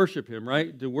to worship Him,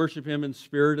 right? To worship Him in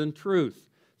spirit and truth.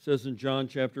 It says in John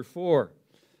chapter 4.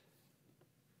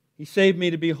 He saved me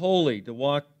to be holy, to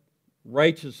walk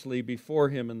righteously before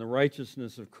Him in the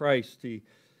righteousness of Christ. He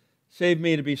saved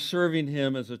me to be serving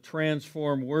Him as a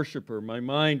transformed worshiper, my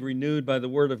mind renewed by the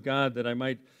Word of God, that I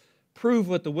might prove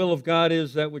what the will of God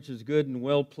is, that which is good and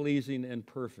well-pleasing and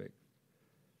perfect.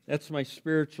 That's my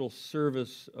spiritual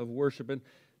service of worship. And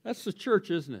that's the church,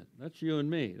 isn't it? That's you and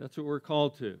me. That's what we're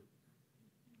called to.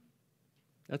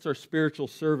 That's our spiritual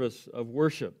service of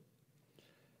worship.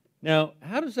 Now,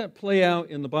 how does that play out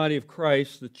in the body of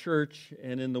Christ, the church,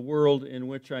 and in the world in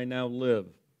which I now live?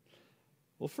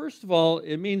 Well, first of all,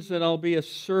 it means that I'll be a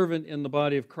servant in the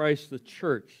body of Christ, the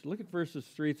church. Look at verses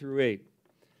 3 through 8.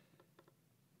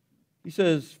 He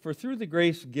says, "For through the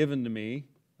grace given to me,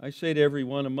 I say to every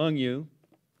one among you,"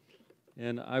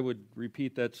 and I would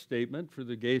repeat that statement, "for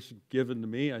the grace given to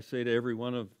me, I say to every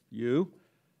one of you."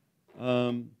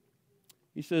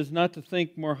 He says, "not to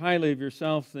think more highly of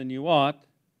yourself than you ought,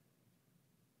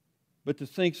 but to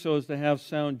think so as to have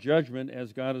sound judgment,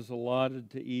 as God has allotted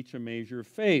to each a measure of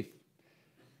faith.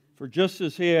 For just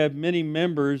as He had many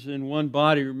members in one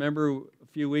body," remember a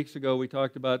few weeks ago we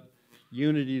talked about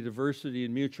unity, diversity,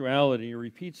 and mutuality. He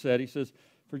repeats that. He says,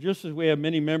 "For just as we have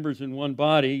many members in one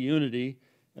body," unity,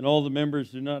 "and all the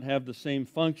members do not have the same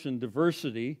function,"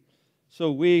 diversity,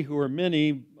 "so we who are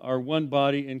many are one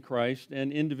body in Christ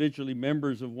and individually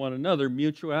members of one another,"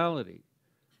 mutuality.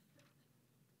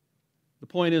 The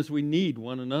point is we need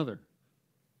one another.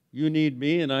 You need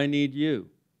me and I need you.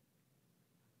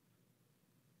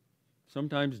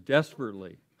 Sometimes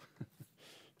desperately.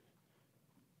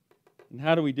 And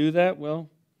how do we do that? Well,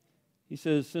 he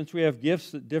says, "Since we have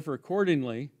gifts that differ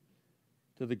accordingly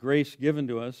to the grace given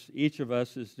to us, each of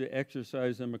us is to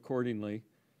exercise them accordingly.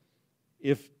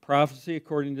 If prophecy,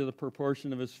 according to the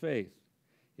proportion of his faith.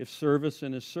 If service,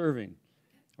 in his serving.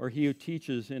 Or he who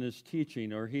teaches, in his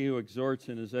teaching. Or he who exhorts,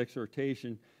 in his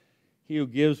exhortation. He who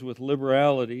gives with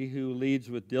liberality. Who leads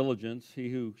with diligence. He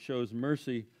who shows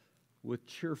mercy with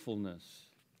cheerfulness."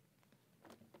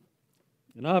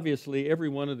 And obviously, every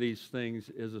one of these things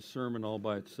is a sermon all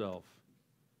by itself.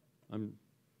 I'm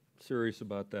serious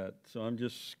about that, so I'm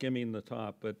just skimming the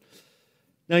top. But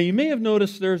now you may have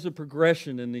noticed there's a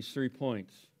progression in these 3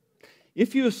 points.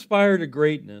 If you aspire to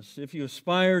greatness, if you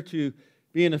aspire to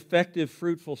be an effective,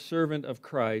 fruitful servant of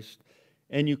Christ,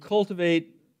 and you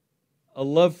cultivate a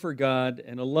love for God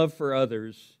and a love for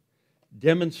others,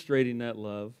 demonstrating that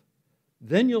love,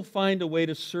 then you'll find a way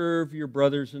to serve your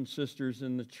brothers and sisters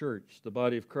in the church, the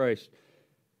body of Christ.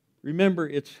 Remember,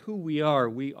 it's who we are.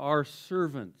 We are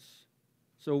servants,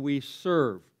 so we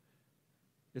serve.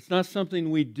 It's not something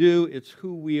we do, it's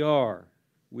who we are.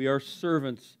 We are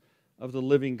servants of the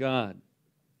living God.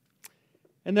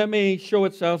 And that may show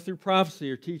itself through prophecy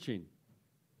or teaching.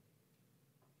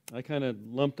 I kind of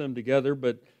lump them together,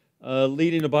 but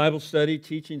leading a Bible study,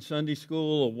 teaching Sunday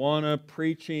school, Awana,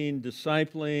 preaching,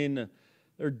 discipling.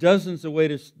 There are dozens of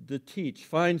ways to teach.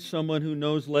 Find someone who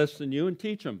knows less than you and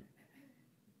teach them.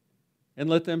 And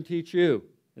let them teach you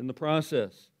in the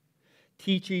process.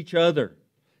 Teach each other.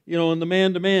 You know, and the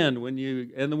man-to-man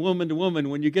and the woman-to-woman,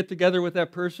 when you get together with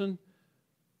that person,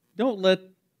 don't let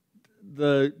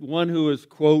the one who is,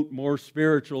 quote, more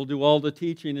spiritual do all the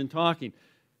teaching and talking.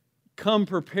 Come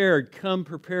prepared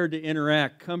to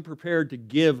interact, come prepared to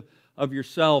give of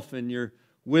yourself and your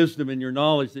wisdom and your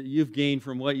knowledge that you've gained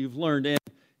from what you've learned, and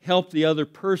help the other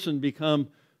person become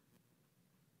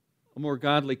a more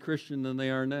godly Christian than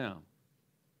they are now.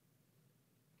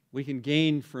 We can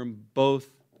gain from both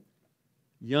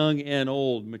young and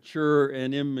old, mature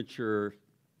and immature,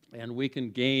 and we can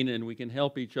gain and we can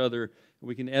help each other,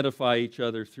 we can edify each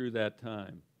other through that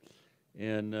time.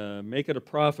 And make it a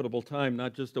profitable time,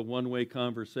 not just a one-way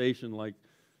conversation like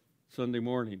Sunday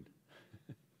morning.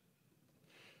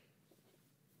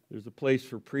 There's a place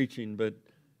for preaching, but,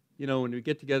 you know, when we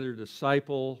get together to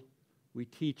disciple, we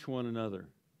teach one another,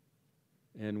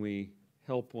 and we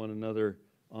help one another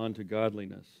on to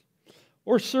godliness.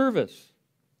 Or service.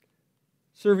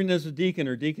 Serving as a deacon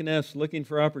or deaconess, looking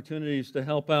for opportunities to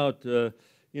help out,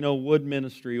 wood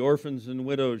ministry, orphans and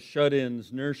widows,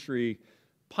 shut-ins, nursery,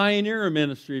 pioneer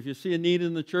ministry. If you see a need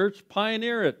in the church,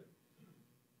 pioneer it.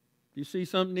 If you see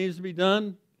something needs to be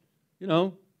done,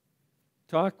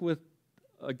 talk with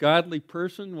a godly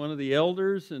person, one of the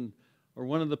elders or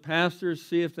one of the pastors,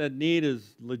 see if that need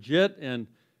is legit and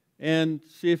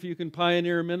see if you can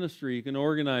pioneer a ministry, you can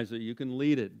organize it, you can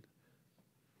lead it.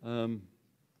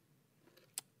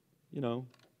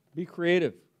 Be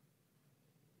creative.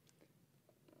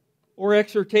 Or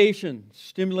exhortation,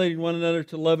 stimulating one another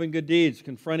to love and good deeds,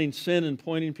 confronting sin and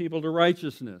pointing people to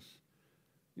righteousness.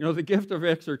 The gift of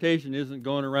exhortation isn't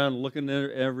going around looking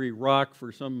at every rock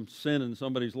for some sin in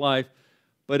somebody's life,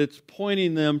 but it's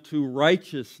pointing them to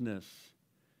righteousness.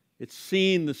 It's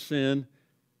seeing the sin,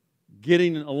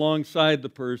 getting alongside the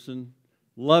person,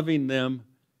 loving them,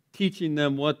 teaching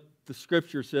them what the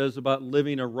Scripture says about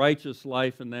living a righteous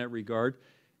life in that regard.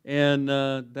 And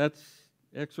that's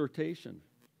exhortation,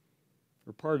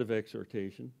 or part of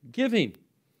exhortation. Giving,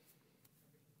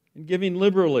 and giving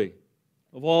liberally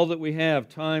of all that we have,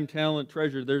 time, talent,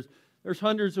 treasure. There's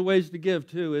hundreds of ways to give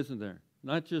too, isn't there?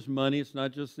 Not just money, it's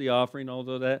not just the offering,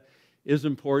 although that is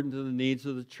important to the needs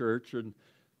of the church and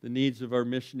the needs of our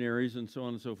missionaries and so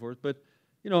on and so forth. But,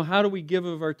 how do we give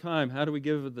of our time? How do we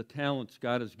give of the talents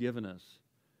God has given us?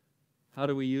 How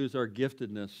do we use our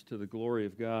giftedness to the glory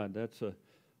of God? That's a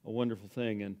wonderful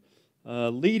thing. And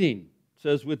leading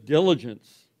says with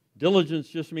diligence. Diligence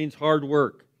just means hard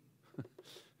work.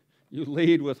 You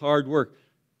lead with hard work.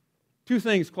 Two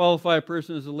things qualify a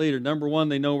person as a leader. Number one,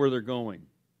 they know where they're going.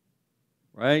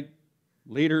 Right?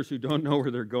 Leaders who don't know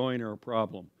where they're going are a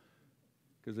problem.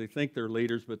 Because they think they're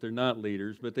leaders, but they're not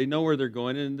leaders. But they know where they're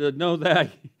going, and to know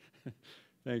that,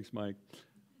 thanks, Mike.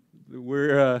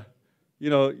 You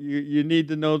need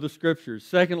to know the Scriptures.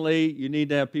 Secondly, you need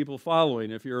to have people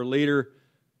following. If you're a leader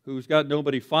who's got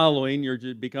nobody following,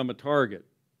 you become a target.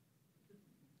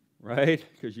 Right?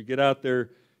 Because you get out there,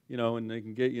 and they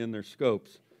can get you in their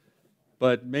scopes.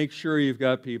 But make sure you've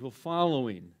got people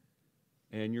following,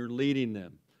 and you're leading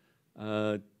them.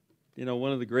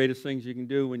 One of the greatest things you can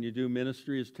do when you do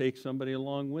ministry is take somebody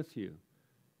along with you.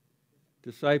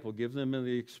 Disciple, give them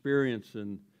the experience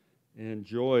and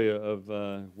joy of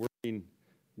working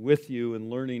with you and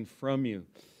learning from you.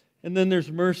 And then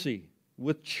there's mercy,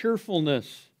 with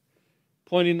cheerfulness,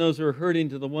 pointing those who are hurting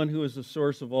to the one who is the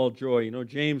source of all joy.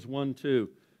 James 1:2,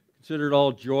 consider it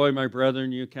all joy, my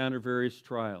brethren, you encounter various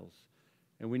trials.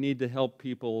 And we need to help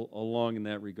people along in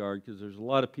that regard, because there's a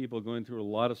lot of people going through a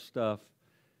lot of stuff,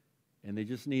 and they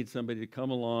just need somebody to come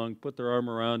along, put their arm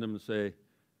around them and say,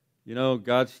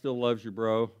 God still loves you,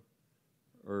 bro,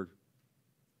 or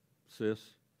sis.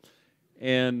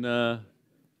 And,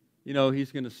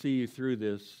 He's going to see you through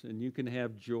this, and you can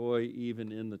have joy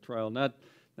even in the trial. Not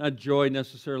joy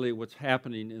necessarily at what's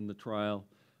happening in the trial,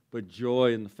 but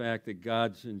joy in the fact that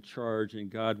God's in charge and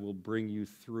God will bring you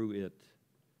through it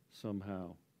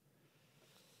somehow.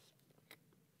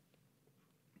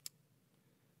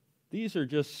 These are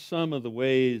just some of the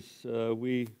ways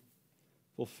we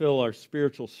fulfill our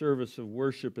spiritual service of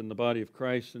worship in the body of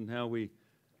Christ and how we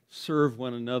serve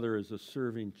one another as a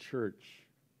serving church.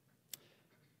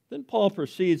 Then Paul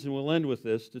proceeds, and we'll end with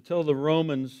this, to tell the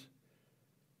Romans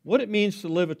what it means to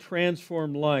live a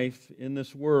transformed life in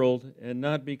this world and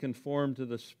not be conformed to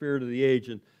the spirit of the age.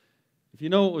 And if you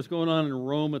know what was going on in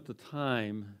Rome at the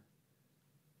time,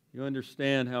 you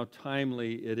understand how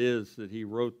timely it is that he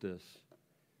wrote this.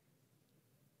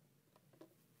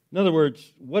 In other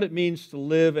words, what it means to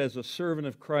live as a servant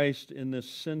of Christ in this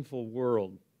sinful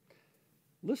world.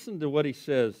 Listen to what he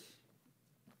says,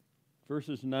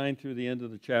 verses 9 through the end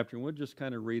of the chapter, and we'll just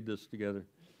kind of read this together.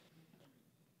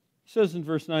 He says in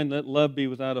verse 9, let love be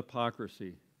without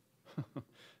hypocrisy.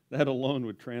 That alone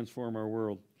would transform our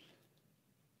world.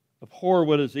 Abhor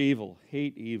what is evil,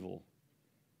 hate evil,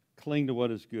 cling to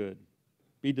what is good.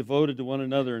 Be devoted to one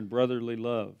another in brotherly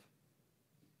love.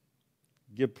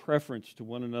 Give preference to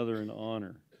one another in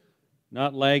honor,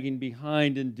 not lagging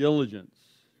behind in diligence.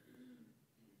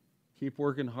 Keep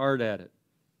working hard at it.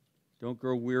 Don't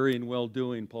grow weary in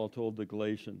well-doing, Paul told the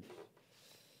Galatians.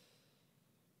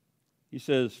 He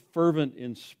says, fervent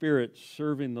in spirit,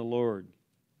 serving the Lord.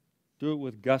 Do it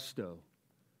with gusto.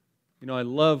 I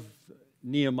love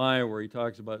Nehemiah where he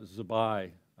talks about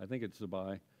Zabai. I think it's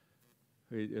Zabai.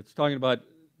 It's talking about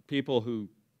people who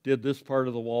did this part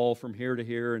of the wall from here to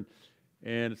here,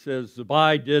 and it says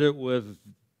Zabai did it with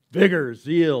vigor,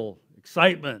 zeal,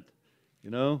 excitement.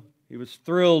 He was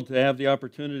thrilled to have the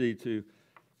opportunity to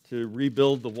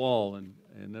rebuild the wall, and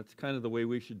that's kind of the way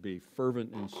we should be,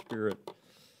 fervent in spirit.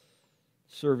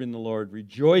 serving the Lord,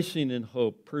 rejoicing in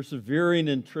hope, persevering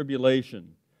in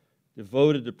tribulation,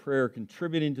 devoted to prayer,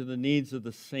 contributing to the needs of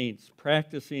the saints,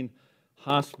 practicing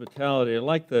hospitality. I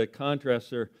like the contrast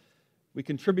there. We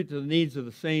contribute to the needs of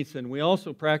the saints, and we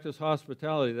also practice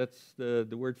hospitality. That's the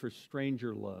word for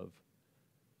stranger love.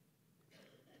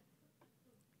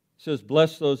 It says,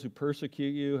 bless those who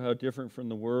persecute you. How different from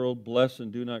the world. Bless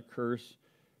and do not curse.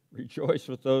 Rejoice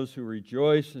with those who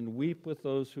rejoice, and weep with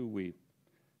those who weep.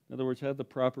 In other words, have the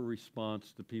proper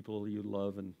response to people you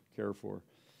love and care for.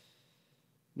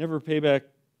 Never pay back.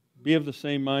 Be of the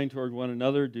same mind toward one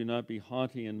another. Do not be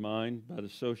haughty in mind, but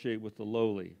associate with the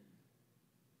lowly.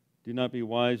 Do not be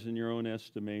wise in your own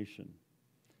estimation.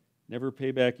 Never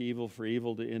pay back evil for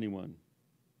evil to anyone.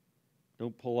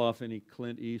 Don't pull off any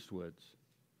Clint Eastwoods.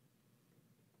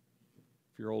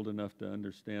 If you're old enough to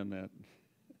understand that.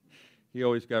 He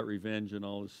always got revenge in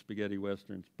all his spaghetti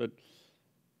westerns. But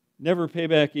never pay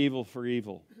back evil for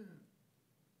evil.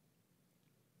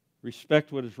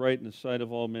 Respect what is right in the sight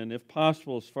of all men. If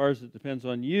possible, as far as it depends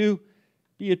on you,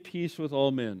 be at peace with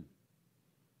all men.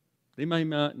 They may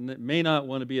not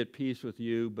want to be at peace with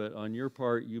you, but on your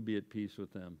part, you be at peace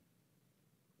with them.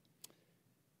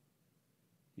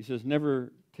 He says,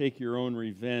 never take your own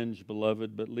revenge,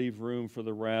 beloved, but leave room for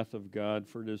the wrath of God,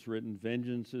 for it is written,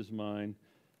 vengeance is mine,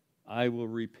 I will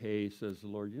repay, says the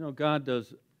Lord. You know, God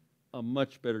does a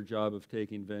much better job of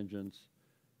taking vengeance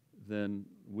than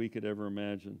we could ever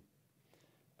imagine.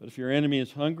 But if your enemy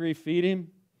is hungry, feed him.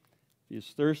 If he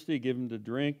is thirsty, give him to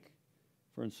drink.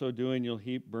 For in so doing, you'll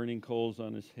heap burning coals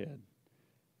on his head.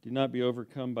 Do not be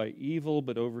overcome by evil,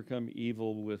 but overcome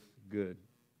evil with good.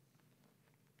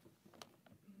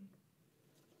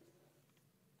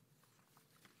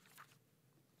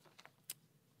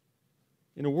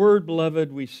 In a word,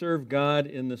 beloved, we serve God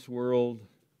in this world,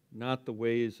 not the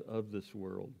ways of this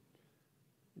world.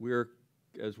 We're,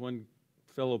 as one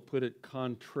fellow put it,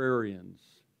 contrarians.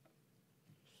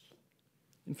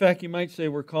 In fact, you might say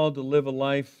we're called to live a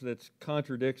life that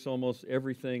contradicts almost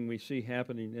everything we see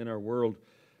happening in our world.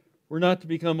 We're not to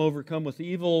become overcome with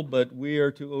evil, but we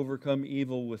are to overcome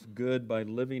evil with good by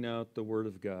living out the Word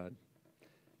of God.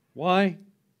 Why?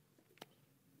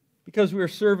 Because we are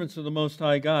servants of the Most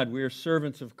High God. We are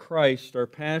servants of Christ. Our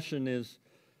passion is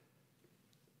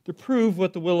to prove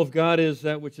what the will of God is,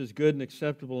 that which is good and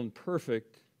acceptable and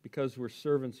perfect, because we're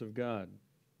servants of God.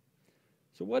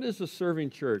 So what is a serving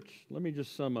church? Let me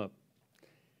just sum up.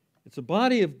 It's a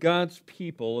body of God's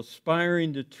people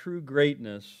aspiring to true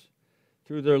greatness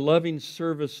through their loving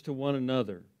service to one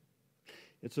another.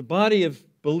 It's a body of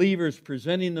believers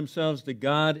presenting themselves to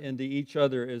God and to each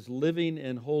other as living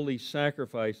and holy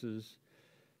sacrifices,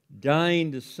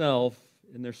 dying to self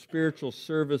in their spiritual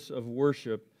service of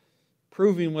worship,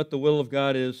 proving what the will of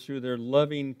God is through their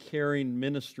loving, caring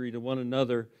ministry to one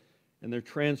another and their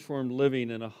transformed living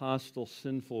in a hostile,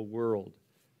 sinful world,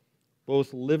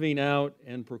 both living out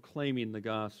and proclaiming the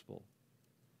gospel.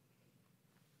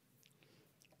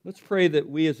 Let's pray that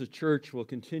we as a church will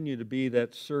continue to be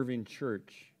that serving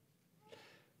church,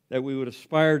 that we would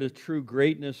aspire to true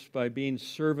greatness by being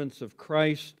servants of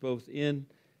Christ both in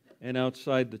and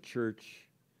outside the church.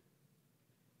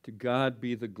 To God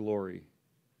be the glory.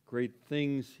 Great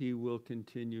things He will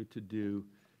continue to do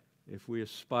if we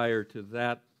aspire to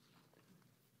that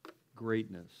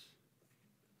greatness.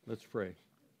 Let's pray.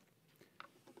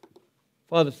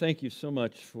 Father, thank you so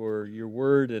much for your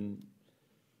word and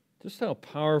just how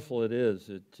powerful it is.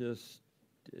 It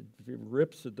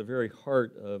rips at the very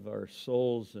heart of our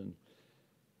souls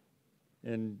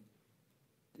and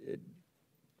it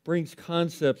brings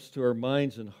concepts to our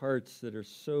minds and hearts that are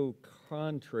so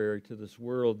contrary to this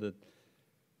world that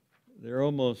they're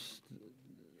almost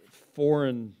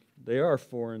foreign. They are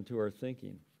foreign to our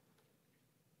thinking.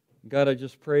 God, I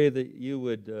just pray that you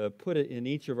would put it in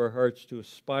each of our hearts to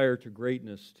aspire to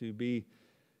greatness, to be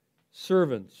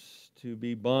servants, to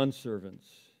be bondservants.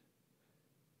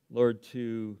 Lord,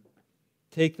 to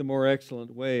take the more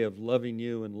excellent way of loving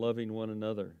you and loving one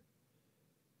another.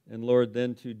 And Lord,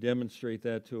 then to demonstrate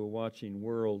that to a watching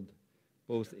world,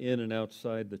 both in and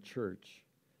outside the church,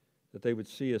 that they would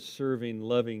see a serving,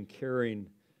 loving, caring,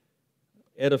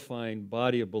 edifying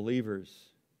body of believers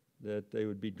that they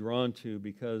would be drawn to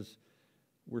because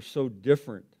we're so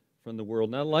different from the world.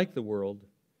 Not like the world.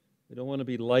 We don't want to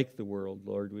be like the world,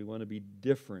 Lord. We want to be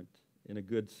different in a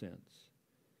good sense.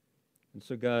 And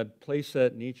so, God, place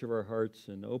that in each of our hearts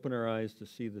and open our eyes to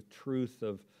see the truth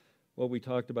of what we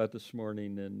talked about this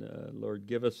morning. And, Lord,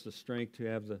 give us the strength to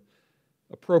have the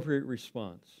appropriate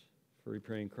response. For we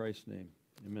pray in Christ's name.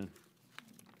 Amen.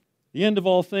 The end of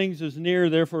all things is near,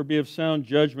 therefore be of sound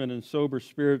judgment and sober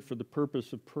spirit for the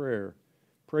purpose of prayer.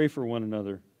 Pray for one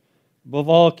another. Above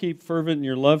all, keep fervent in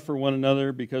your love for one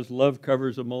another, because love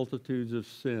covers a multitude of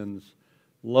sins.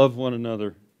 Love one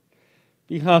another.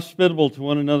 Be hospitable to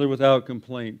one another without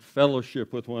complaint.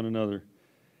 Fellowship with one another.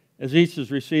 As each has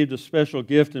received a special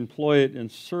gift, employ it in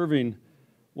serving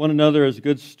one another as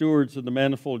good stewards of the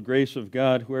manifold grace of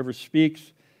God. Whoever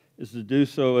speaks is to do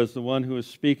so as the one who is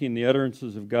speaking the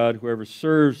utterances of God. Whoever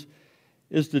serves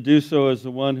is to do so as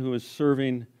the one who is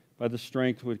serving by the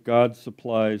strength which God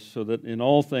supplies, so that in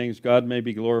all things God may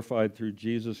be glorified through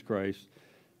Jesus Christ,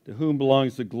 to whom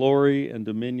belongs the glory and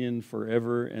dominion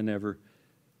forever and ever.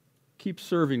 Keep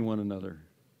serving one another.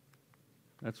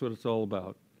 That's what it's all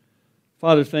about.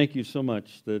 Father, thank you so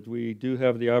much that we do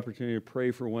have the opportunity to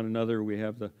pray for one another. We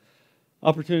have the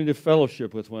opportunity to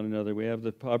fellowship with one another. We have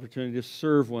the opportunity to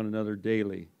serve one another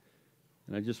daily.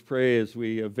 And I just pray as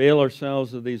we avail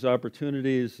ourselves of these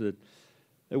opportunities that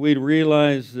we'd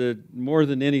realize that more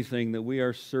than anything that we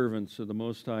are servants of the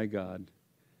Most High God.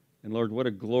 And Lord, what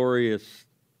a glorious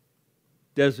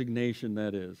designation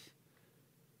that is.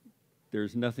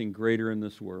 There's nothing greater in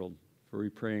this world. For we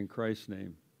pray in Christ's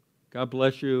name. God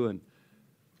bless you and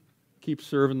keep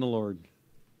serving the Lord.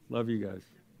 Love you guys.